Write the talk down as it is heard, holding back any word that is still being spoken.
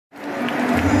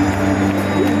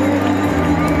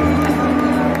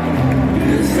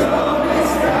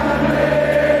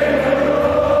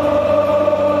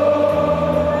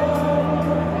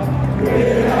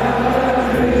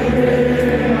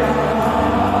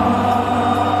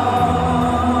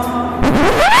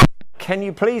can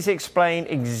you please explain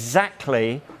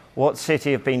exactly what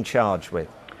City have been charged with?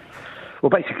 Well,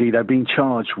 basically, they've been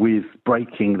charged with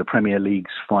breaking the Premier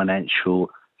League's financial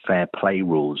fair play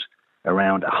rules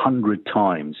around 100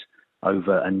 times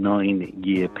over a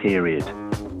 9-year period.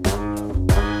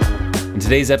 In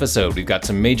today's episode, we've got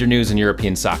some major news in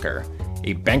European soccer,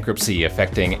 a bankruptcy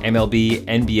affecting MLB,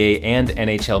 NBA, and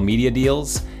NHL media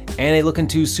deals, and a look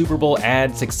into Super Bowl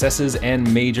ad successes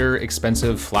and major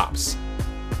expensive flops.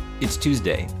 It's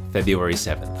Tuesday, February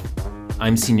 7th.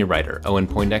 I'm senior writer Owen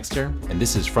Poindexter, and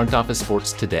this is Front Office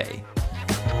Sports Today.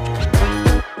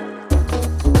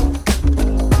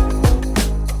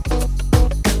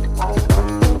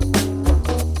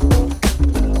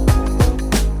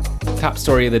 Top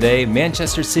story of the day,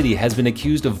 Manchester City has been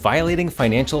accused of violating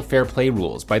financial fair play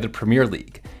rules by the Premier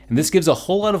League, and this gives a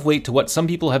whole lot of weight to what some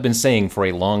people have been saying for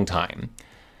a long time.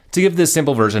 To give this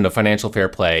simple version of financial fair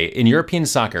play, in European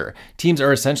soccer, teams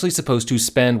are essentially supposed to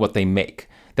spend what they make.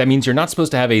 That means you're not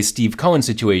supposed to have a Steve Cohen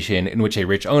situation in which a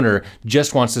rich owner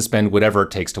just wants to spend whatever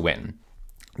it takes to win.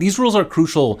 These rules are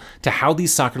crucial to how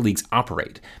these soccer leagues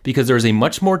operate, because there is a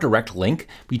much more direct link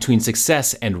between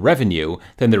success and revenue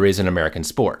than there is in American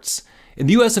sports. In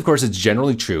the US, of course, it's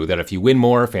generally true that if you win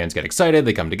more, fans get excited,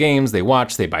 they come to games, they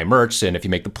watch, they buy merch, and if you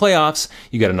make the playoffs,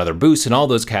 you get another boost in all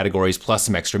those categories plus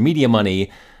some extra media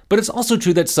money. But it's also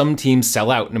true that some teams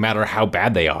sell out no matter how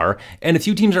bad they are, and a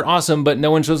few teams are awesome but no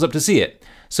one shows up to see it.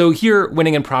 So here,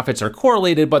 winning and profits are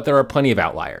correlated, but there are plenty of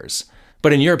outliers.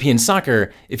 But in European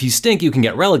soccer, if you stink, you can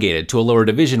get relegated to a lower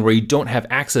division where you don't have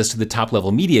access to the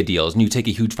top-level media deals and you take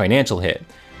a huge financial hit.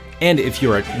 And if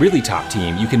you're a really top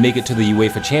team, you can make it to the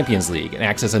UEFA Champions League and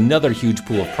access another huge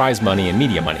pool of prize money and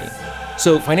media money.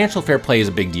 So financial fair play is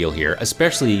a big deal here,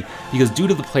 especially because due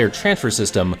to the player transfer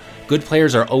system, good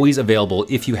players are always available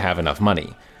if you have enough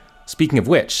money. Speaking of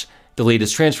which, the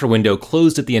latest transfer window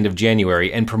closed at the end of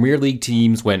January and Premier League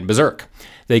teams went berserk.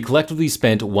 They collectively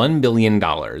spent $1 billion,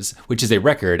 which is a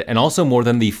record, and also more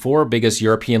than the four biggest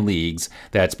European leagues,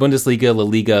 that's Bundesliga, La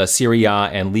Liga, Serie A,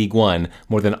 and Ligue 1,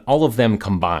 more than all of them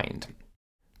combined.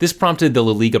 This prompted the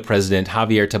La Liga president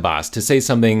Javier Tebas to say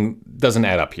something doesn't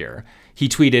add up here. He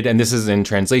tweeted, and this is in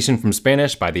translation from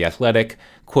Spanish by The Athletic,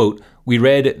 quote, "We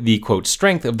read the, quote,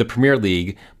 strength of the Premier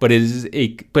League, but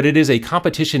it is a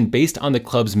competition based on the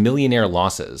club's millionaire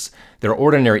losses. Their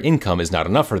ordinary income is not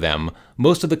enough for them.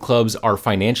 Most of the clubs are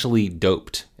financially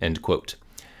doped," end quote.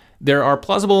 There are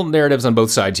plausible narratives on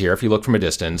both sides here if you look from a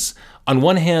distance. On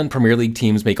one hand, Premier League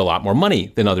teams make a lot more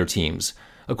money than other teams.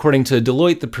 According to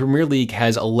Deloitte, the Premier League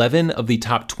has 11 of the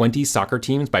top 20 soccer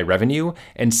teams by revenue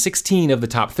and 16 of the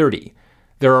top 30.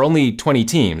 There are only 20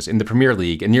 teams in the Premier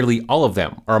League, and nearly all of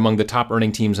them are among the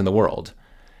top-earning teams in the world.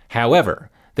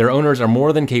 However, their owners are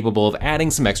more than capable of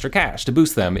adding some extra cash to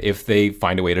boost them if they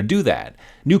find a way to do that.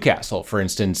 Newcastle, for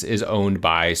instance, is owned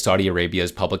by Saudi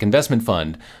Arabia's Public Investment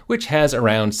Fund, which has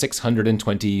around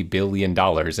 $620 billion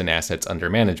in assets under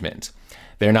management.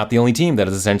 They're not the only team that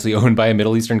is essentially owned by a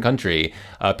Middle Eastern country.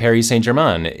 Paris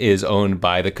Saint-Germain is owned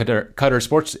by the Qatar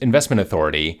Sports Investment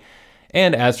Authority.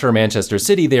 And as for Manchester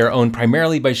City, they are owned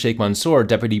primarily by Sheikh Mansour,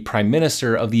 Deputy Prime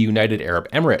Minister of the United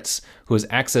Arab Emirates, who has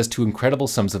access to incredible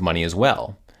sums of money as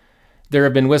well. There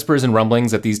have been whispers and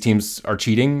rumblings that these teams are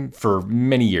cheating for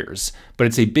many years, but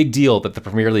it's a big deal that the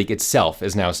Premier League itself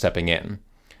is now stepping in.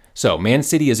 So, Man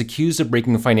City is accused of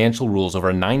breaking financial rules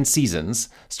over 9 seasons,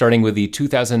 starting with the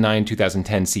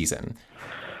 2009-2010 season.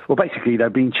 Well, basically,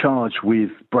 they've been charged with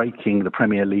breaking the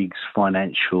Premier League's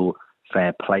financial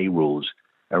fair play rules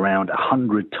around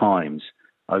 100 times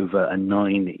over a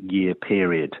 9-year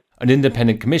period. An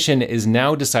independent commission is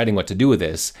now deciding what to do with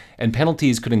this, and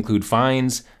penalties could include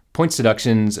fines, points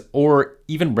deductions, or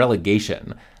even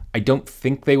relegation. I don't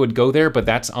think they would go there, but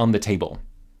that's on the table.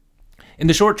 In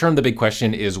the short term, the big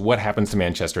question is what happens to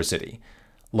Manchester City.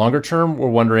 Longer term, we're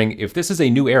wondering if this is a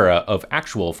new era of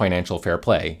actual financial fair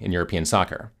play in European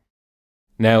soccer.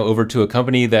 Now over to a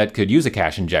company that could use a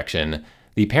cash injection.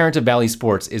 The parent of Bally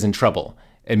Sports is in trouble,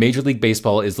 and Major League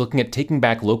Baseball is looking at taking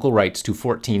back local rights to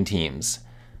 14 teams.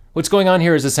 What's going on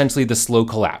here is essentially the slow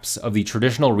collapse of the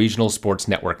traditional regional sports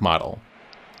network model.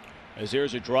 As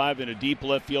there's a drive in a deep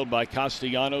left field by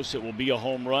Castellanos, it will be a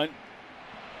home run.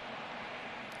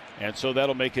 And so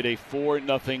that'll make it a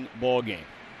 4-0 ball game.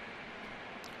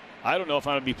 I don't know if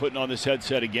I'm going to be putting on this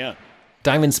headset again.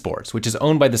 Diamond Sports, which is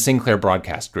owned by the Sinclair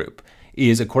Broadcast Group,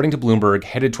 is, according to Bloomberg,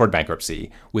 headed toward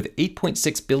bankruptcy with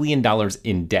 $8.6 billion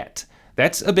in debt.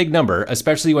 That's a big number,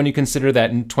 especially when you consider that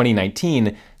in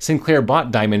 2019, Sinclair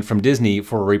bought Diamond from Disney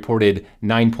for a reported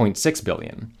 $9.6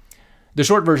 billion. The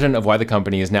short version of why the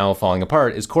company is now falling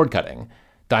apart is cord cutting.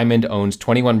 Diamond owns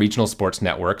 21 regional sports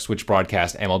networks, which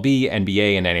broadcast MLB,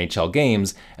 NBA, and NHL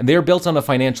games, and they are built on a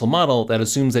financial model that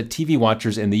assumes that TV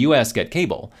watchers in the US get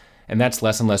cable. And that's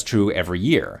less and less true every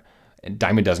year. And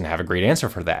Diamond doesn't have a great answer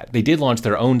for that. They did launch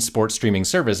their own sports streaming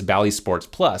service, Bally Sports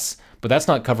Plus, but that's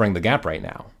not covering the gap right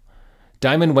now.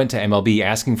 Diamond went to MLB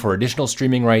asking for additional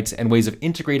streaming rights and ways of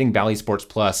integrating Bally Sports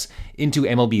Plus into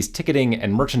MLB's ticketing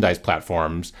and merchandise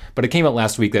platforms, but it came out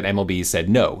last week that MLB said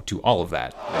no to all of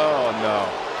that. Oh, no.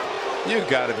 You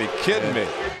gotta be kidding me.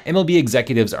 MLB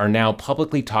executives are now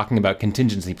publicly talking about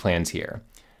contingency plans here.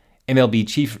 MLB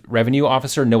Chief Revenue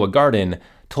Officer Noah Garden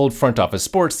told Front Office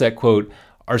Sports that, quote,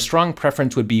 "Our strong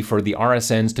preference would be for the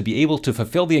RSNs to be able to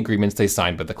fulfill the agreements they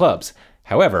signed with the clubs.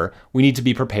 However, we need to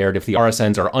be prepared if the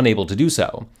RSNs are unable to do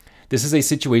so. This is a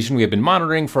situation we have been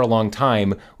monitoring for a long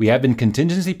time. We have been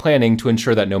contingency planning to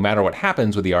ensure that no matter what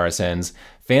happens with the RSNs,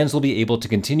 fans will be able to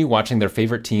continue watching their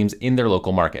favorite teams in their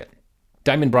local market."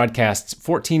 Diamond broadcasts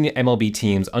 14 MLB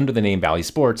teams under the name Bally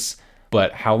Sports,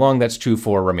 but how long that's true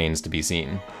for remains to be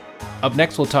seen. Up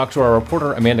next, we'll talk to our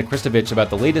reporter Amanda Christovich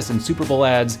about the latest in Super Bowl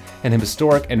ads and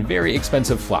historic and very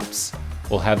expensive flops.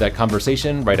 We'll have that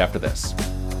conversation right after this.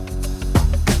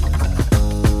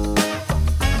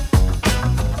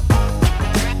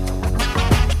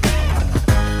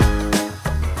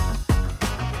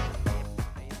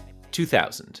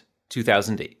 (2000,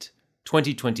 2008,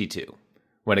 2022).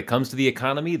 When it comes to the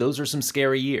economy, those are some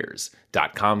scary years.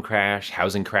 .com crash,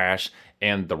 housing crash,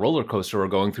 and the roller coaster we're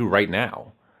going through right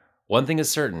now. One thing is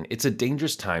certain, it's a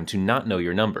dangerous time to not know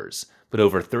your numbers, but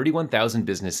over 31,000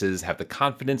 businesses have the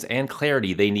confidence and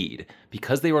clarity they need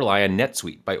because they rely on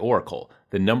NetSuite by Oracle,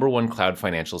 the #1 cloud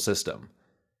financial system.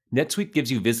 NetSuite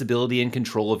gives you visibility and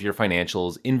control of your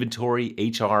financials, inventory,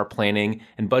 HR, planning,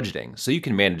 and budgeting, so you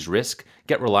can manage risk,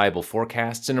 get reliable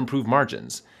forecasts, and improve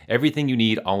margins. Everything you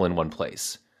need all in one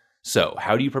place. So,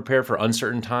 how do you prepare for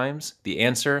uncertain times? The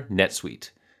answer, NetSuite.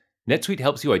 NetSuite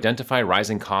helps you identify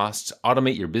rising costs,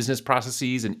 automate your business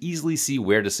processes, and easily see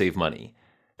where to save money.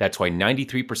 That's why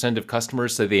 93% of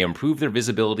customers say they improved their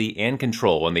visibility and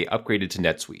control when they upgraded to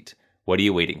NetSuite. What are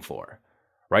you waiting for?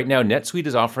 Right now, NetSuite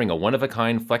is offering a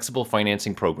one-of-a-kind flexible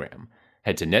financing program.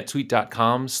 Head to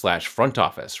netsuite.com/front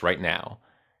office right now.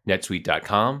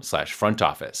 netsuite.com/front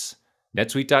office.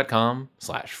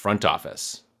 netsuite.com/front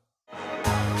office.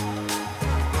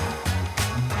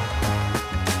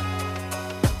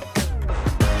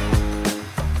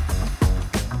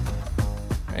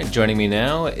 All right, joining me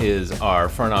now is our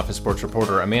Front Office Sports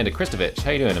reporter, Amanda Christovich.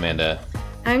 How you doing, Amanda?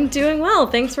 I'm doing well.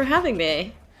 Thanks for having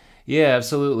me. Yeah,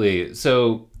 absolutely.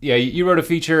 So, yeah, you wrote a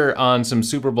feature on some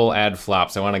Super Bowl ad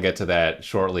flops. I want to get to that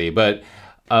shortly. But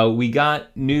we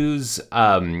got news.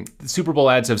 Super Bowl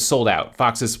ads have sold out.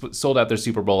 Fox has sold out their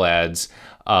Super Bowl ads.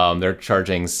 They're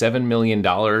charging $7 million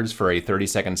for a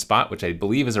 30-second spot, which I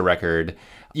believe is a record.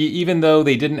 Even though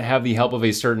they didn't have the help of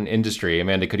a certain industry.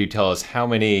 Amanda, could you tell us how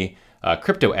many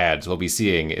crypto ads we'll be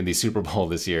seeing in the Super Bowl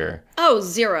this year? Oh,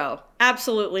 zero.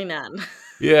 Absolutely none.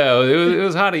 Yeah, it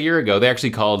was hot a year ago. They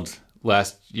actually called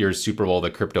last year's Super Bowl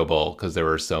the Crypto Bowl because there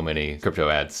were so many crypto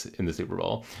ads in the Super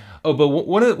Bowl. Oh, but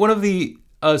one of the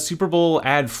Super Bowl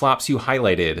ad flops you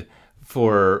highlighted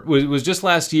was just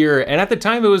last year, and at the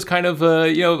time it was kind of a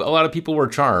lot of people were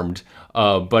charmed,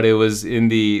 but it was in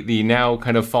the now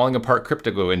kind of falling apart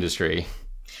crypto industry.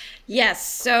 Yes.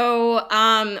 So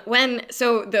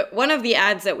one of the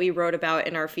ads that we wrote about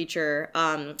in our feature.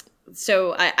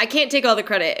 So I can't take all the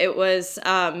credit. It was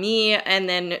me and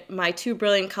then my two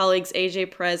brilliant colleagues,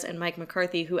 AJ Perez and Mike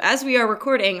McCarthy, who, as we are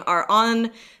recording, are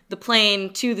on the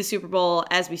plane to the Super Bowl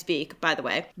as we speak, by the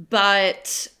way.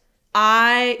 But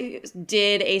I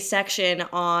did a section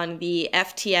on the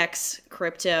FTX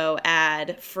crypto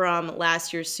ad from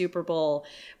last year's Super Bowl,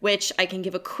 which I can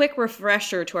give a quick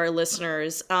refresher to our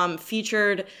listeners,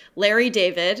 featured Larry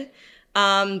David,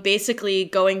 basically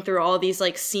going through all these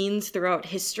like scenes throughout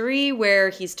history where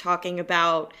he's talking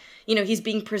about, he's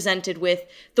being presented with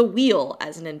the wheel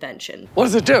as an invention. What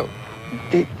does it do?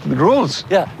 It rules.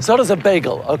 Yeah, so does a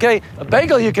bagel, okay? A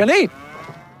bagel you can eat.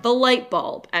 The light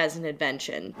bulb as an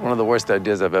invention. One of the worst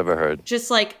ideas I've ever heard. Just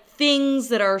like things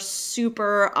that are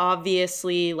super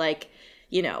obviously like,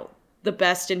 the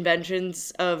best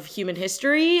inventions of human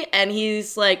history. And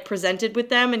he's like presented with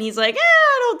them and he's like,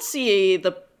 I don't see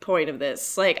the point of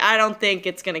this. Like, I don't think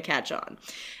it's going to catch on.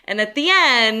 And at the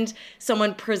end,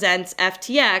 someone presents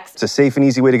FTX. It's a safe and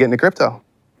easy way to get into crypto.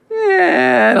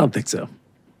 Yeah, I don't think so.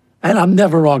 And I'm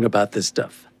never wrong about this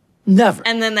stuff. Never.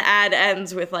 And then the ad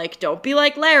ends with like, don't be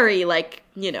like Larry, like,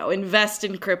 invest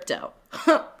in crypto.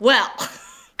 Well,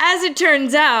 as it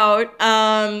turns out,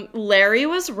 Larry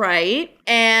was right.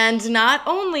 And not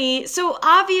only, so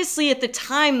obviously at the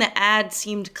time the ad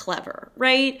seemed clever,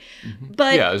 right?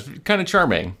 But Yeah, it was kind of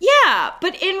charming. yeah,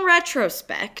 but in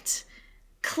retrospect,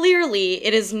 clearly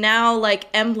it is now like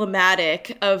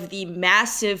emblematic of the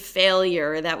massive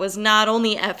failure that was not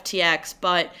only FTX,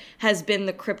 but has been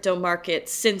the crypto market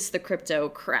since the crypto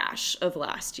crash of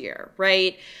last year,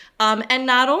 right? And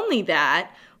not only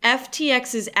that,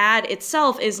 FTX's ad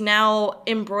itself is now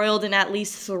embroiled in at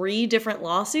least 3 different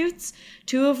lawsuits,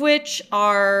 2 of which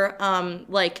are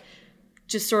like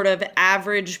just sort of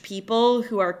average people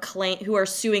who are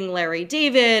suing Larry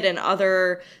David and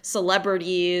other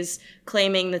celebrities,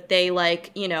 claiming that they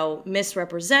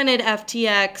misrepresented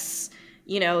FTX.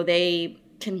 They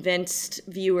convinced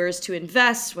viewers to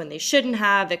invest when they shouldn't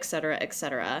have, et cetera, et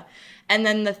cetera. And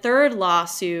then the 3rd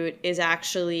lawsuit is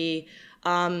actually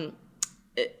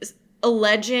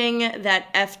alleging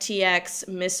that FTX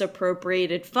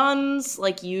misappropriated funds,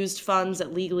 like used funds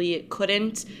that legally it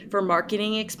couldn't for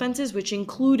marketing expenses, which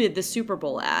included the Super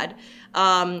Bowl ad,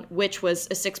 which was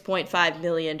a $6.5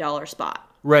 million spot.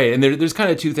 Right, and there's kind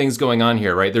of 2 things going on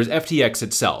here, right? There's FTX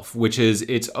itself, which is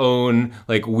its own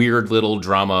like weird little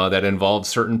drama that involves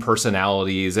certain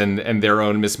personalities and their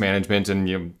own mismanagement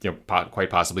and quite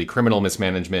possibly criminal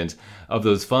mismanagement of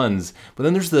those funds. But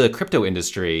then there's the crypto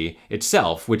industry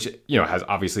itself, which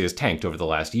has tanked over the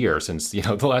last year since the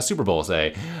last Super Bowl,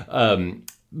 say.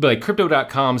 But like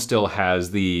Crypto.com still has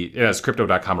it has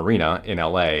Crypto.com Arena in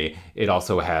LA. It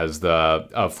also has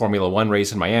the Formula One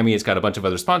race in Miami. It's got a bunch of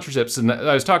other sponsorships. And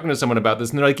I was talking to someone about this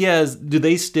and they're like, yeah, is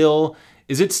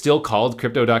it still called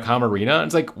Crypto.com Arena? And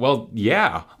it's like, well,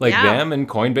 yeah, them and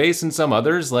Coinbase and some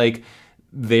others, like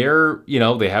they're,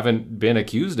 they haven't been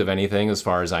accused of anything as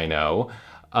far as I know.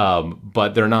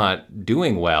 But they're not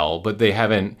doing well, but they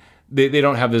haven't, They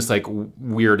don't have this like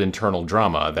weird internal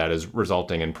drama that is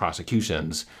resulting in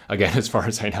prosecutions. Again, as far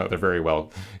as I know, there very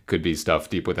well could be stuff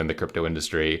deep within the crypto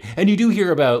industry. And you do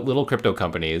hear about little crypto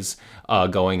companies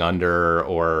going under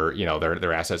or,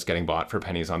 their assets getting bought for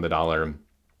pennies on the dollar,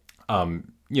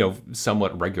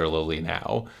 somewhat regularly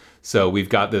now. So we've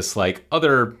got this like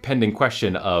other pending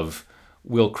question of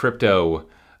will crypto...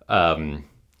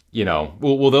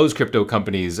 will those crypto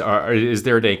companies, is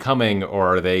their day coming,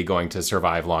 or are they going to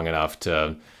survive long enough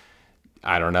to,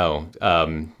 I don't know,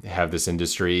 have this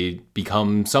industry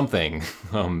become something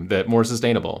that more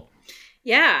sustainable?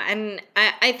 Yeah, and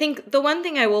I think the one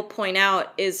thing I will point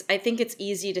out is I think it's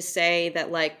easy to say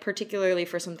that, like, particularly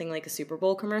for something like a Super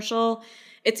Bowl commercial,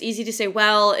 it's easy to say,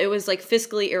 well, it was like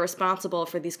fiscally irresponsible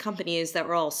for these companies that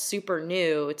were all super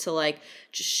new to like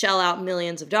just shell out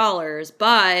millions of dollars.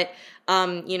 But,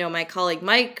 my colleague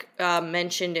Mike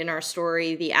mentioned in our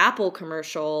story the Apple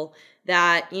commercial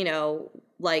that,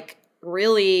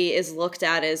 really is looked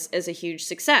at as a huge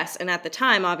success. And at the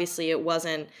time, obviously, it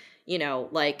wasn't,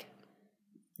 like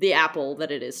the Apple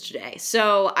that it is today.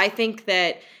 So I think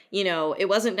that, it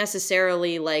wasn't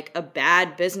necessarily like a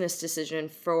bad business decision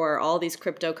for all these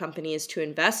crypto companies to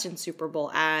invest in Super Bowl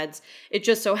ads. It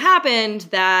just so happened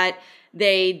that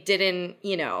they didn't,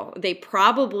 they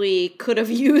probably could have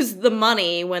used the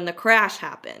money when the crash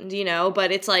happened,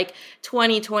 but it's like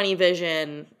 2020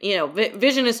 vision,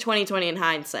 vision is 2020 in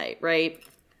hindsight, right?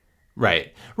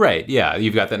 Right. Yeah.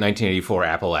 You've got that 1984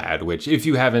 Apple ad, which if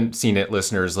you haven't seen it,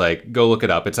 listeners, like go look it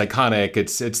up. It's iconic.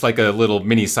 It's like a little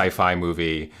mini sci-fi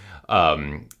movie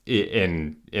in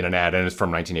an ad, and it's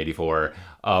from 1984.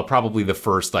 Probably the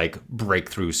first like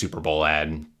breakthrough Super Bowl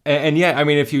ad. And yeah, I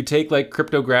mean, if you take like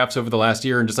cryptographs over the last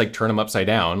year and just like turn them upside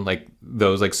down, like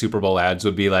those like Super Bowl ads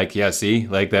would be like, yeah, see,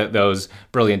 like those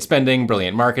brilliant spending,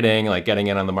 brilliant marketing, like getting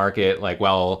in on the market, like,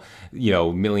 well,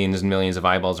 millions and millions of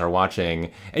eyeballs are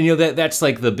watching. And, that's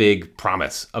like the big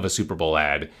promise of a Super Bowl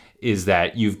ad is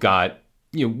that you've got,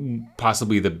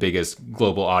 possibly the biggest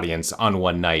global audience on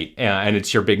one night and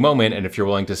it's your big moment. And if you're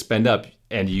willing to spend up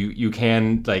and you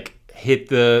can like hit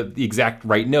the exact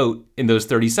right note in those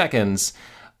 30 seconds,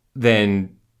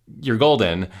 then you're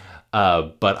golden.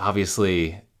 But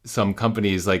obviously some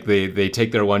companies, like they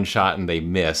take their one shot and they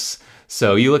miss.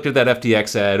 So you looked at that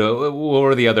FTX ad. What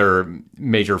were the other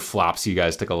major flops you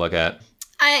guys took a look at?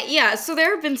 So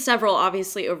there have been several,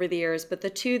 obviously, over the years, but the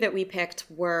 2 that we picked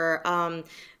were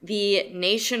the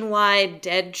nationwide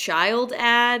dead child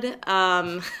ad,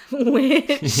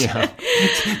 which... Yeah.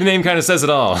 The name kind of says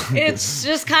it all. It's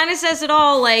just kind of says it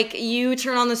all. Like, you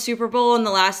turn on the Super Bowl and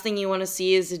the last thing you want to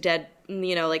see is a dead,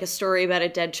 like a story about a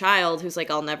dead child who's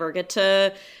like, I'll never get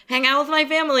to hang out with my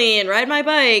family and ride my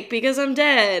bike because I'm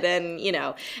dead. And,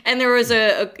 and there was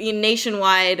a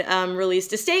nationwide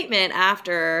released a statement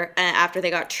after they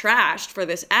got trashed for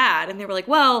this ad. And they were like,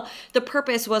 well, the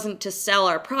purpose wasn't to sell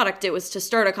our product. It was to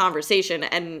start a conversation.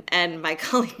 And my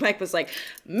colleague Mike was like,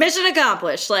 mission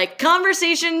accomplished. Like,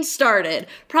 conversation started.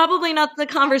 Probably not the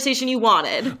conversation you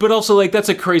wanted. But also, like, that's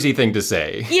a crazy thing to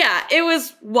say. Yeah, it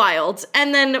was wild.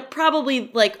 And then probably,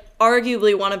 like,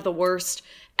 arguably one of the worst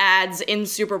ads in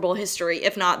Super Bowl history,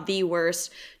 if not the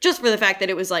worst, just for the fact that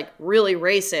it was like really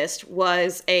racist,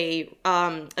 was a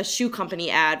shoe company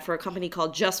ad for a company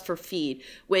called Just for Feed,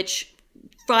 which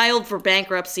filed for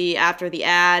bankruptcy after the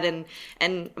ad.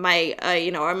 And my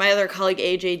my other colleague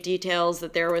AJ details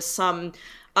that there was some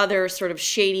other sort of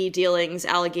shady dealings,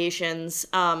 allegations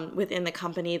within the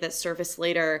company that surfaced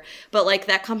later. But like,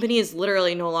 that company is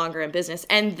literally no longer in business,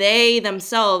 and they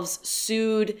themselves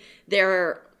sued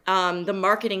their the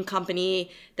marketing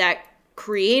company that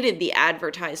created the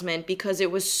advertisement because it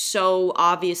was so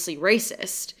obviously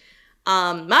racist.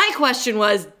 My question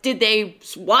was, did they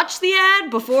watch the ad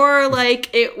before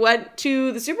like it went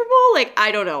to the Super Bowl? Like,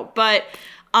 I don't know. But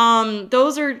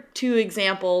those are two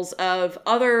examples of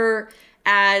other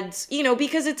ads,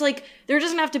 because it's like, there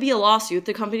doesn't have to be a lawsuit.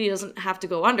 The company doesn't have to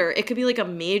go under. It could be like a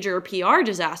major PR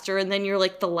disaster, and then you're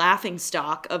like the laughing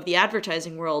stock of the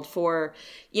advertising world for,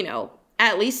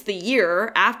 at least the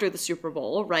year after the Super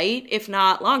Bowl, right? If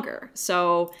not longer.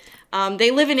 So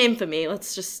they live in infamy.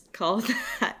 Let's just call it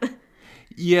that.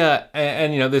 Yeah,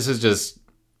 and this is just,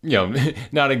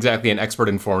 not exactly an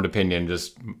expert-informed opinion,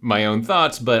 just my own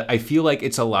thoughts, but I feel like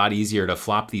it's a lot easier to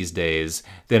flop these days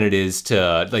than it is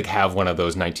to, like, have one of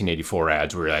those 1984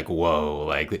 ads where you're like, whoa,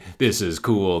 like, this is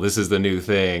cool, this is the new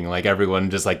thing, like, everyone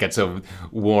just, like, gets a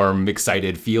warm,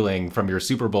 excited feeling from your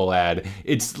Super Bowl ad.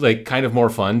 It's, like, kind of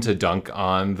more fun to dunk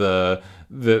on the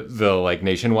like,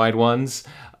 nationwide ones.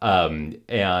 And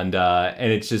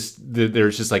it's just,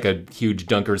 there's just like a huge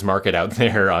dunkers market out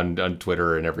there on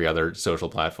Twitter and every other social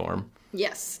platform.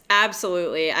 Yes,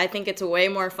 absolutely. I think it's way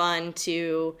more fun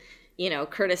to,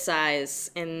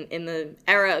 criticize in the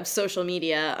era of social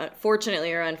media,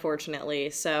 fortunately or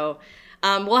unfortunately. So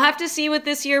we'll have to see what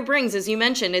this year brings. As you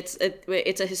mentioned, it's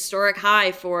a historic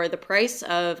high for the price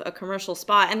of a commercial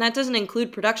spot, and that doesn't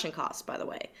include production costs, by the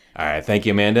way. All right, thank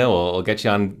you, Amanda. We'll get you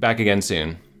on back again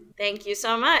soon. Thank you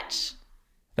so much.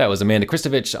 That was Amanda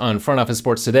Christovich on Front Office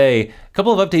Sports Today. A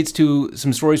couple of updates to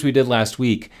some stories we did last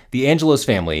week. The Angelos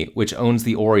family, which owns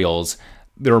the Orioles,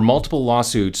 there were multiple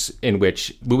lawsuits in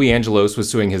which Louis Angelos was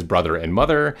suing his brother and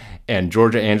mother, and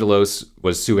Georgia Angelos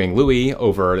was suing Louis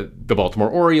over the Baltimore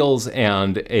Orioles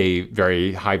and a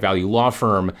very high-value law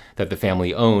firm that the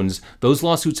family owns. Those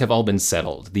lawsuits have all been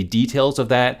settled. The details of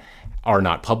that are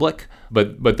not public,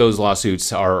 but those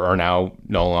lawsuits are now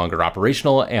no longer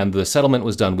operational, and the settlement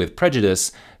was done with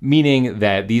prejudice, meaning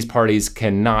that these parties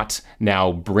cannot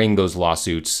now bring those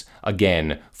lawsuits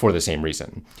again for the same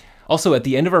reason. Also, at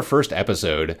the end of our first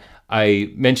episode,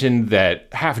 I mentioned that,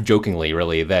 half jokingly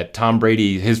really, that Tom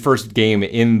Brady, his first game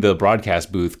in the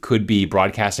broadcast booth could be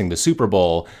broadcasting the Super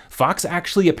Bowl. Fox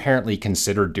actually apparently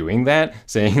considered doing that,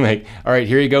 saying like, all right,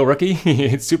 here you go, rookie,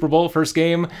 it's Super Bowl, first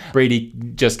game. Brady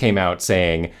just came out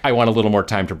saying, I want a little more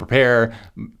time to prepare.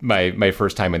 My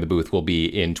first time in the booth will be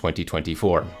in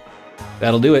 2024.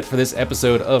 That'll do it for this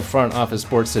episode of Front Office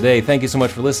Sports Today. Thank you so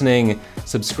much for listening.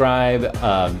 Subscribe,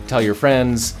 tell your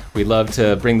friends. We'd love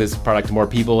to bring this product to more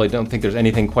people. I don't think there's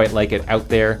anything quite like it out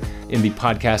there in the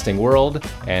podcasting world,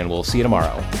 and we'll see you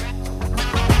tomorrow.